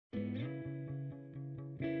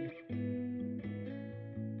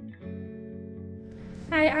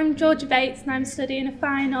Hi, I'm Georgia Bates and I'm studying a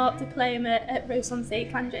Fine Art Diploma at Roe-on-Sea,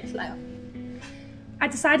 Llandraislawr. I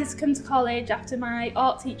decided to come to college after my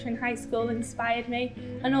art teacher in high school inspired me,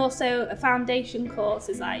 and also a foundation course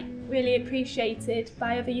is really appreciated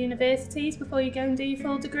by other universities before you go and do your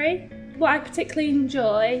full degree. What I particularly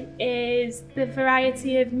enjoy is the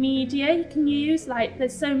variety of media you can use.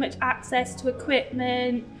 There's so much access to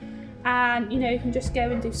equipment, and you can just go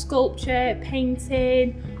and do sculpture,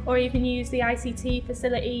 painting, or even use the ICT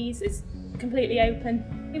facilities. It's completely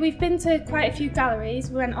open. We've been to quite a few galleries.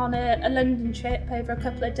 We went on a London trip over a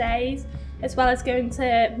couple of days, as well as going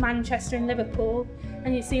to Manchester and Liverpool,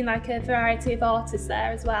 and you've seen a variety of artists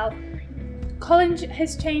there as well. College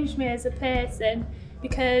has changed me as a person,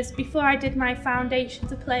 because before I did my foundation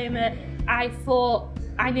diploma, I thought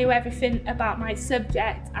I knew everything about my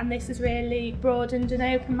subject, and this has really broadened and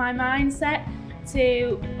opened my mindset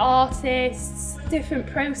to artists, different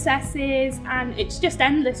processes, and it's just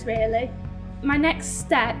endless really. My next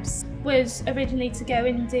steps was originally to go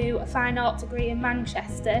and do a fine art degree in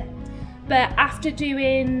Manchester, but after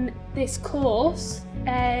doing this course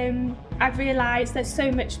I've realised there's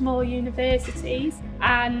so much more universities,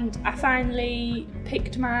 and I finally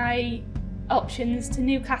picked my options to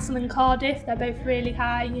Newcastle and Cardiff. They're both really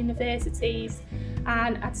high universities,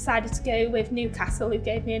 and I decided to go with Newcastle, who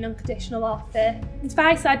gave me an unconditional offer. The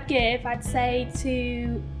advice I'd give, I'd say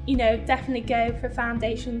to definitely go for a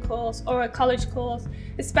foundation course or a college course,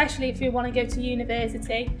 especially if you want to go to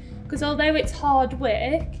university, because although it's hard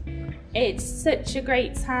work, it's such a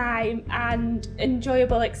great time and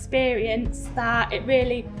enjoyable experience that it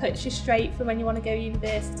really puts you straight for when you want to go to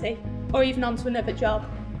university or even onto another job.